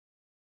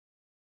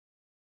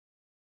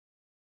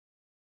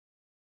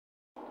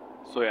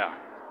So yeah,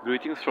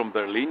 greetings from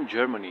Berlin,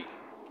 Germany.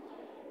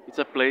 It's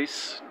a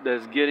place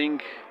that's getting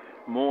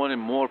more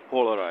and more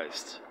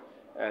polarized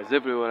as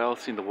everywhere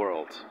else in the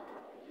world.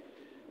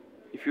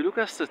 If you look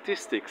at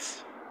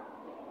statistics,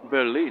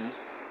 Berlin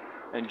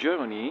and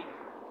Germany,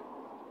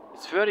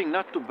 it's faring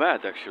not too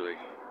bad actually.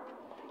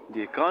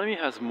 The economy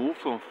has moved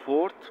from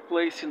 4th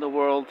place in the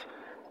world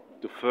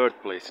to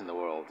 3rd place in the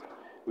world,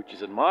 which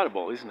is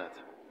admirable, isn't it?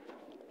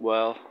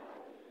 Well,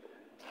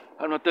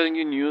 I'm not telling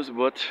you news,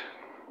 but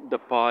the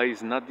pie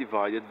is not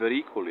divided very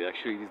equally.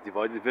 Actually, it is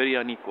divided very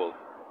unequal.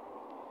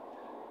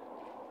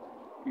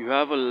 You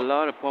have a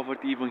lot of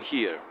poverty even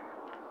here,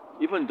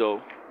 even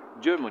though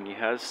Germany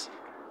has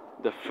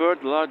the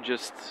 3rd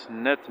largest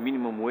net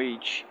minimum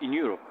wage in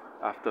Europe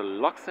after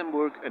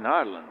Luxembourg and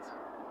Ireland.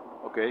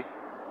 Okay?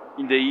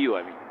 In the EU,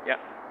 I mean. Yeah.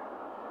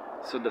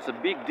 So that's a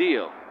big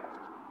deal.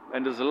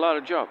 And there's a lot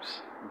of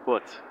jobs.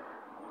 But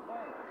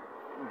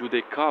do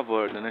they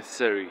cover the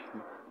necessary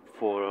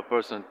for a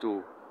person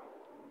to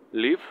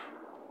live?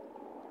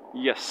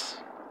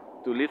 Yes.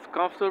 To live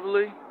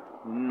comfortably?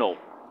 No.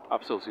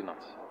 Absolutely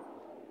not.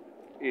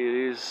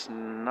 It is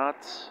not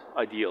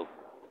ideal.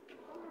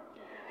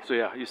 So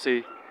yeah, you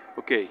say,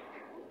 okay,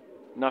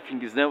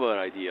 nothing is never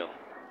ideal.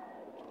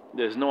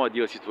 There's no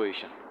ideal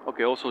situation.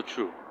 Okay, also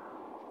true.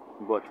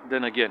 But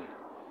then again,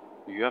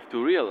 you have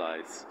to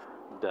realize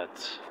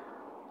that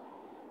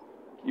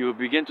you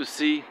begin to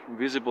see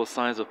visible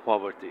signs of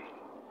poverty.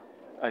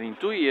 And in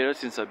 2 years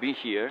since I've been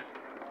here,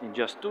 in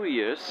just 2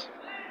 years,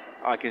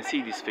 I can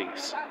see these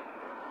things.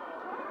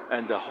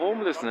 And the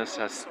homelessness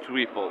has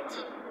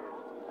tripled.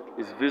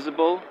 It's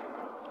visible.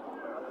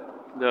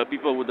 There are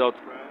people without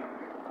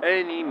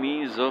any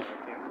means of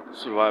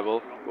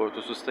survival or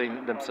to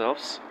sustain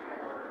themselves,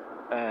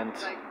 and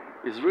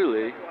it's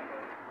really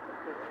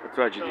a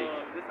tragedy.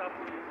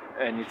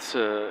 And it's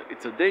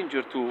a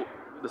danger to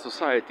the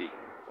society.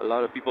 A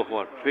lot of people who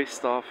are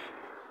pissed off,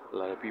 a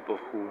lot of people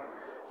who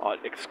are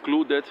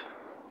excluded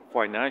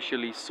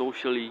financially,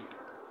 socially.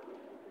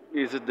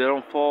 Is it their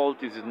own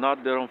fault? Is it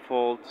not their own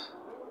fault?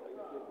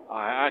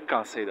 I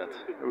can't say that.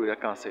 Really, I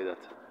can't say that.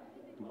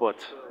 But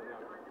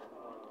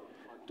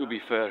to be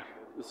fair,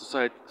 the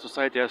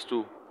society has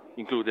to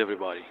include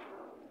everybody.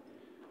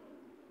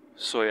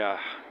 So yeah,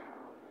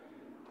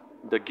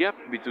 the gap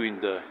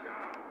between the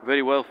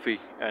very wealthy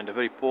and the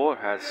very poor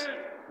has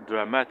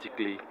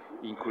dramatically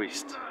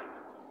increased.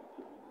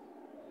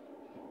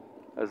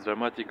 Has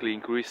dramatically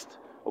increased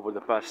over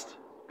the past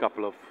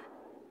couple of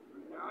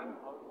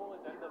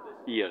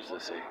years,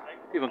 let's say.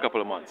 Even a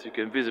couple of months, you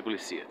can visibly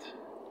see it.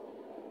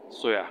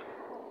 So yeah,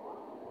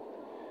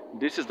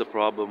 this is the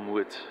problem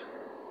with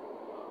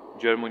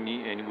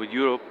Germany and with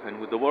Europe and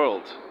with the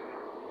world.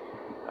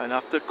 And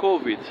after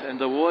COVID and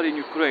the war in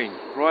Ukraine,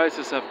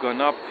 prices have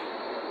gone up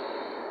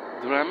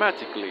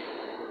dramatically.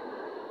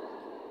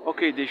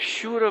 Okay, they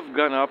should have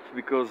gone up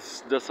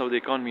because that's how the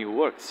economy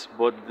works,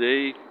 but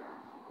they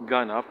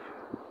gone up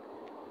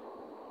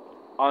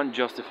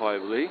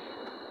unjustifiably,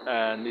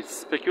 and it's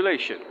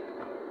speculation.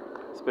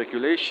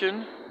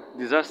 Speculation,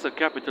 disaster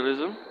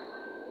capitalism,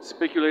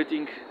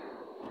 speculating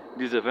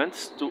these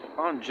events to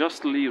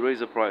unjustly raise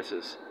the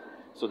prices.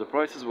 So the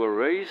prices were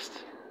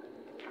raised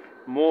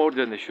more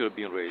than they should have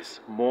been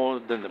raised, more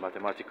than the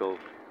mathematical,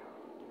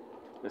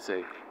 let's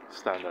say,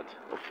 standard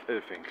of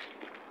everything.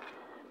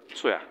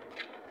 So yeah,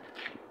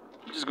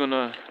 I'm just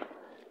gonna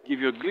give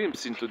you a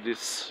glimpse into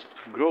this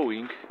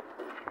growing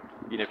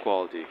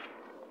inequality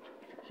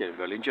here in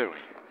Berlin,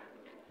 Germany.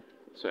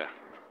 So yeah,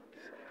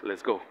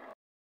 let's go.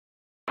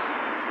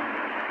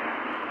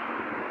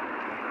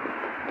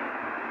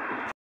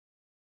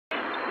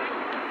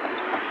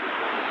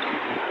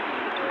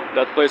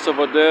 That place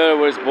over there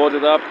where it's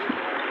boarded up,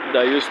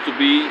 that used to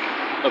be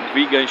a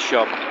vegan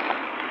shop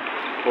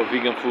for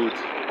vegan food.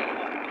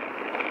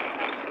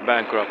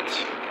 Bankrupt.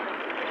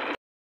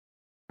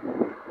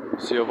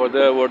 See over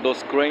there where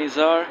those cranes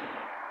are?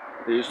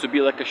 There used to be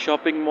like a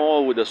shopping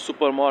mall with a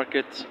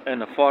supermarket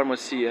and a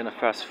pharmacy and a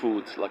fast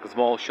food, like a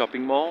small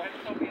shopping mall.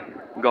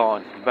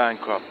 Gone,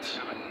 bankrupt.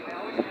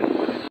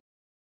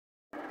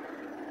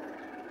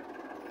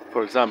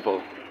 For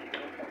example,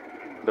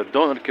 the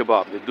doner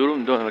kebab, the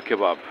durum doner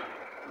kebab.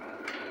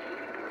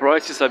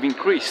 Prices have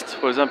increased.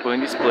 For example, in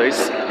this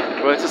place,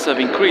 prices have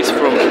increased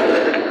from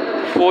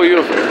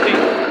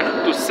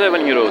 €4.50 to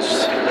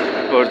 €7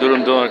 per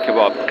durum doner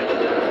kebab.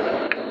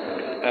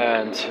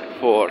 And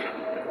for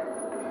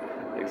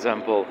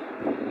example,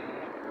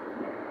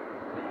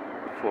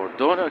 for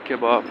doner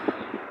kebab,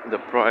 the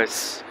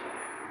price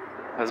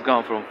has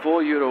gone from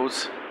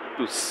 €4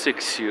 to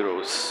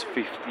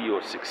 €6.50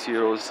 or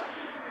 €6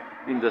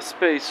 in the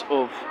space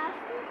of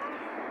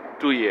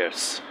 2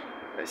 years,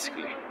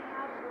 basically.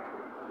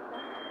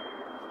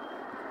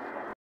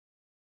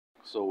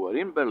 So we're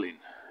in Berlin,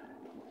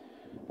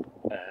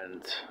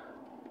 and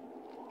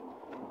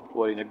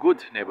we're in a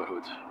good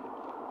neighborhood,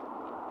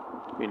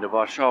 in the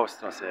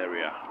Warschaustrasse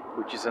area,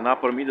 which is an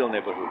upper middle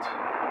neighborhood.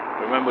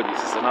 Remember,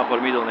 this is an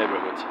upper middle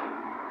neighborhood.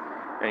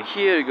 And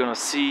here you're gonna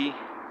see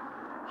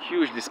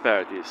huge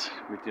disparities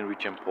between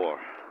rich and poor.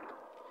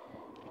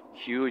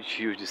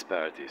 Huge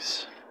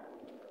disparities.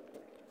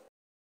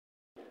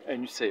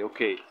 And you say,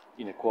 okay,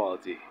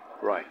 inequality,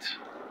 right.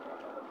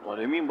 What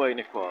do I mean by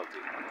inequality?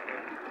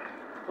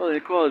 Well,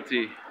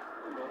 inequality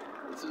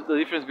is the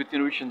difference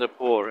between rich and the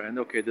poor. And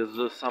okay,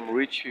 there's some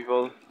rich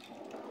people,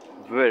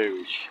 very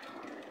rich,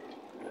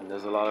 and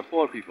there's a lot of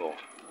poor people.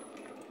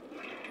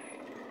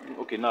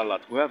 Okay, not a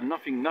lot. Who have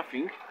nothing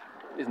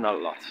is not a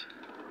lot.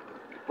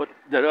 But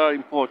there are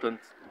important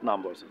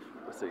numbers of,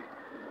 let's say,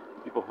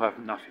 people who have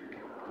nothing.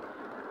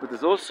 But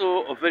there's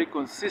also a very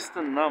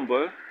consistent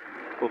number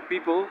of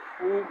people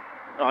who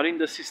are in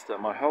the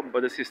system, are helped by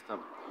the system,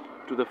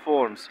 to the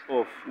forms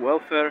of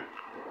welfare,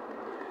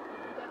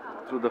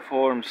 to the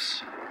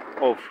forms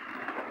of,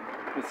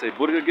 let's say,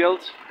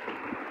 Bürgergeld,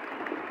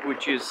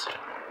 which is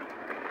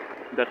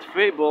that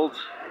fabled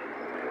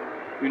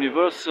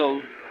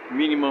universal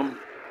minimum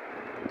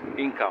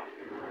income.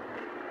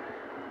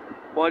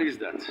 What is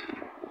that?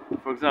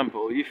 For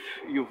example, if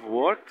you've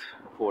worked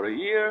for a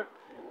year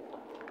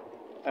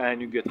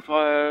and you get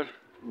fired,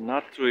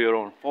 not through your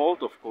own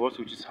fault, of course,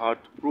 which is hard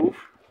to prove,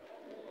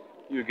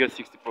 you get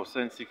 60%,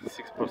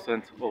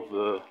 66%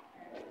 of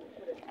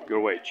your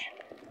wage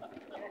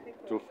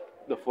through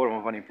the form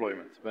of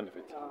unemployment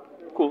benefit.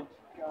 Cool.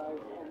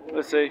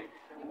 Let's say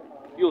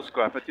you'll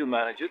scrap it, you'll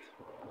manage it,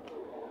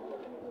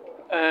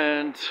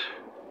 and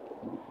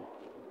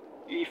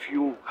if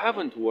you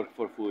haven't worked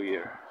for a full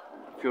year,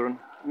 if you're a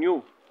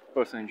new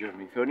person in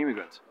Germany, if you're an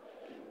immigrant,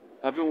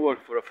 haven't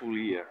worked for a full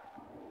year,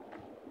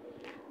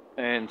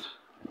 and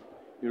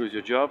you lose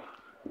your job,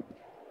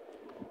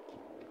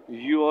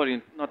 you are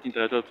not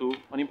entitled to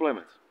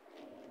unemployment.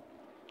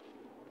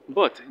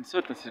 But in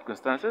certain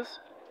circumstances,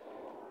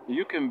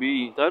 you can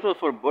be entitled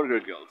for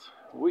Bürgergeld,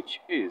 which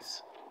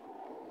is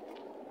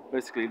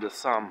basically the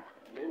sum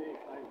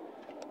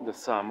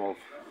of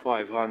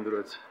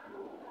 500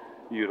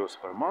 euros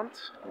per month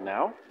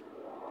now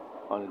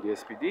under the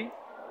SPD,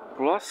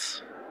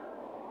 plus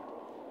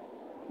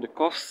the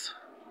cost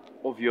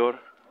of your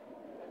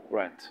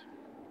rent.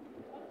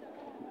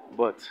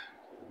 But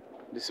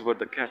this is where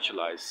the catch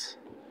lies.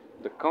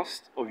 The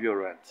cost of your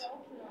rent.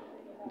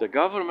 The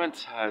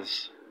government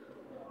has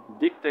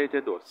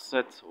dictated or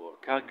set or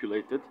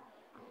calculated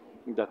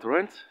that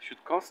rent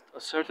should cost a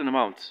certain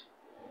amount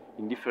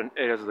in different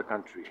areas of the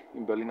country,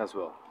 in Berlin as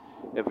well.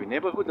 Every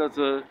neighborhood has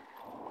a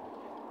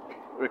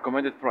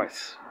recommended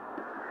price.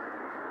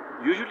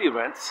 Usually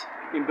rents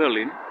in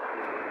Berlin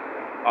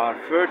are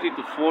 30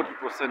 to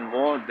 40%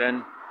 more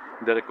than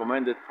the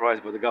recommended price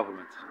by the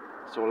government.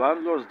 So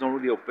landlords don't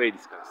really pay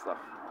this kind of stuff.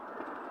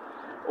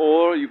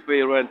 Or you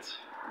pay rent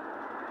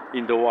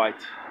in the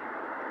white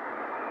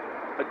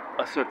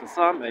a certain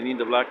sum, and in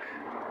the black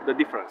the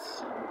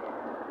difference,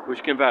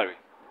 which can vary,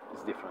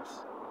 this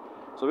difference.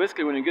 So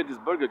basically when you get this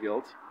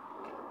Bürgergeld,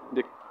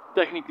 they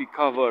technically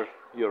cover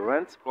your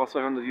rent plus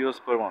 500 euros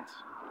per month,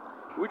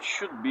 which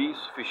should be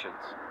sufficient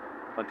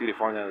until you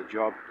find another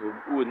job.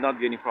 You would not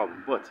be any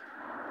problem. But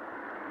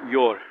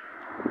your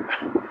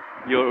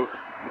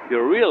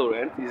real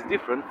rent is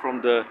different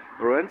from the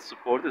rent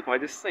supported by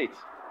the state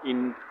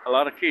in a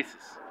lot of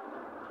cases.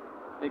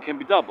 It can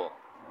be double.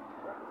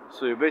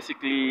 So you're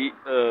basically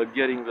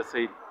getting, let's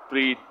say,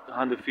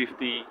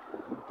 350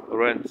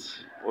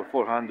 rent, or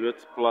 400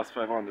 plus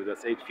 500,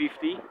 that's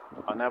 850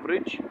 on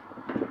average.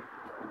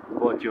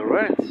 But your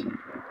rent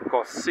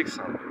costs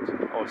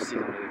 600 or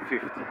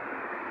 650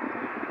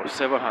 or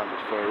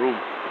 700 for a room.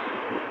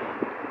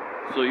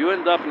 So you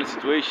end up in a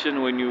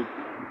situation when you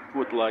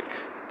put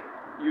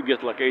you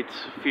get like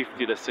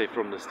 850, let's say,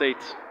 from the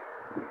state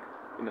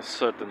in a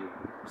certain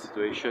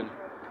situation,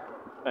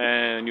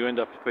 and you end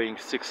up paying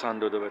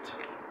 600 of it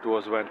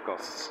towards rent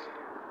costs,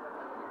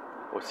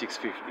 or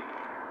 650,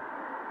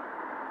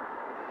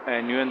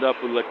 and you end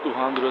up with like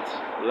 200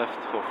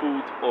 left for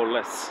food or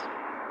less.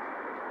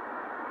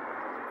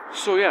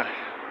 So yeah,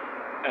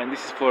 and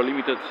this is for a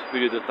limited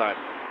period of time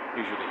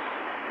usually.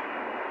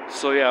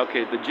 So yeah,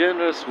 okay, the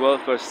generous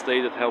welfare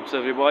state that helps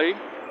everybody.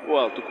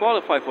 Well, to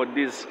qualify for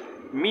this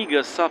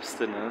meager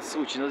subsistence,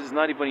 which is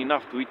not even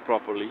enough to eat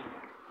properly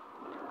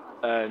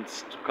and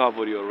to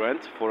cover your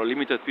rent for a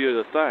limited period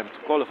of time, to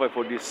qualify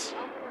for this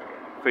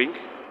thing,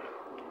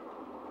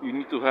 you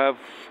need to have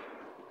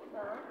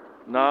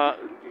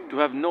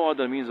no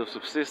other means of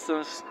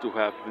subsistence, to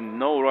have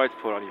no right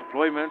for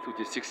unemployment, which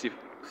is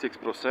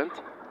 66%,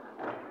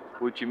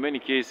 which in many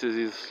cases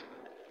is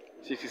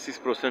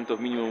 66% of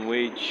minimum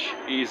wage,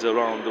 is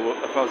around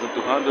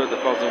 1,200,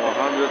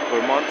 1,100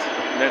 per month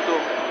netto.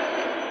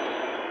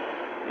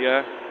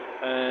 Yeah,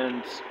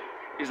 and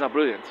it's not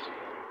brilliant.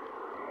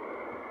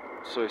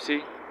 So you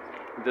see,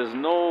 there's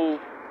no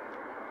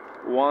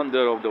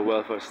wonder of the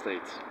welfare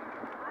state.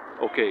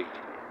 Okay,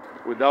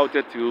 without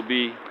it, it will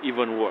be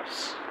even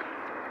worse.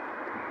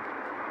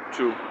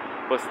 True,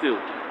 but still,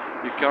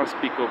 you can't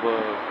speak of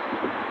a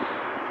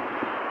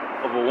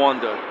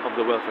wonder of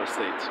the welfare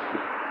state.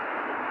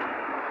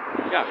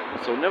 Yeah,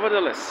 so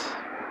nevertheless,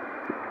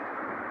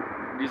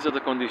 these are the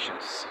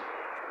conditions.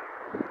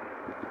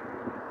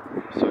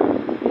 So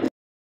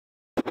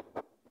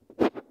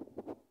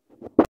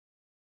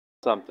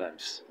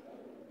Sometimes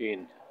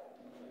in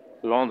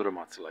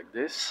laundromats like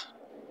this,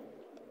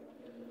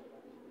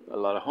 a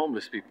lot of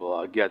homeless people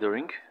are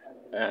gathering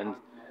and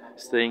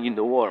staying in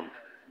the warm.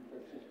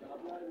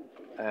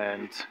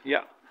 And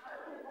yeah,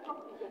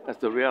 that's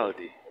the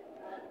reality.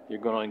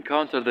 You're gonna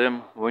encounter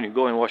them when you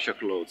go and wash your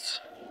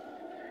clothes.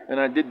 And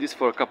I did this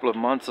for a couple of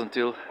months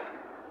until,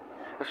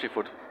 actually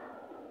for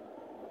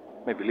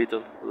maybe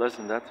little less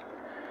than that,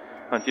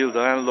 until the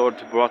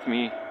landlord brought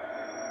me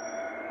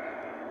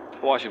a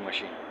washing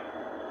machine.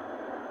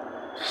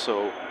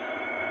 So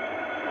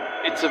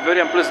it's a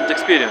very unpleasant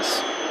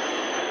experience,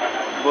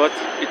 but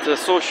it's a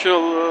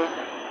social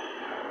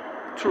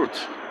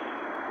truth.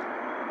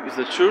 It's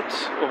the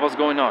truth of what's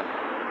going on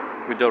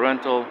with the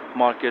rental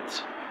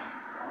market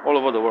all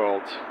over the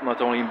world,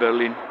 not only in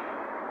Berlin.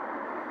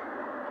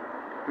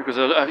 Because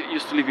I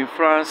used to live in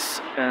France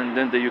and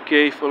then the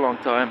UK for a long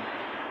time,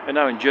 and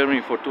now in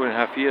Germany for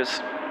 2.5 years.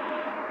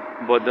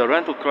 But the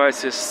rental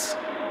crisis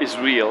is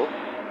real.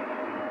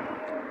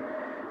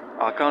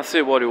 I can't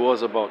say what it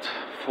was about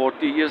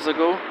 40 years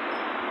ago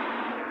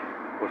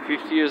or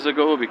 50 years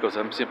ago because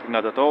I'm simply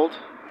not that old.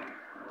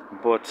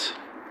 But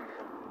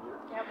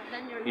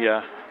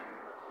yeah,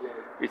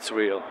 it's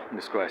real,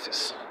 this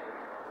crisis.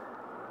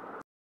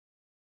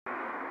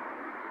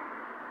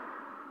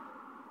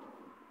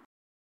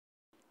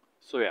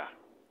 So yeah,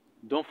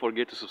 don't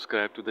forget to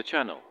subscribe to the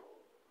channel,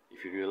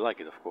 if you really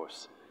like it, of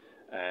course.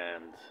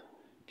 And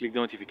click the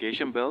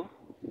notification bell.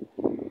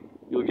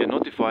 You'll get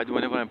notified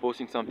whenever I'm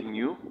posting something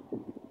new.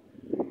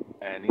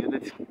 And in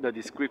the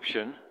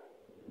description,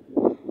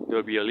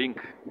 there'll be a link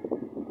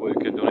where you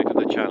can donate to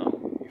the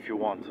channel, if you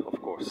want,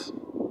 of course.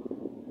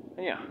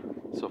 And yeah,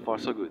 so far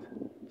so good.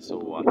 So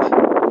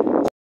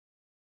what?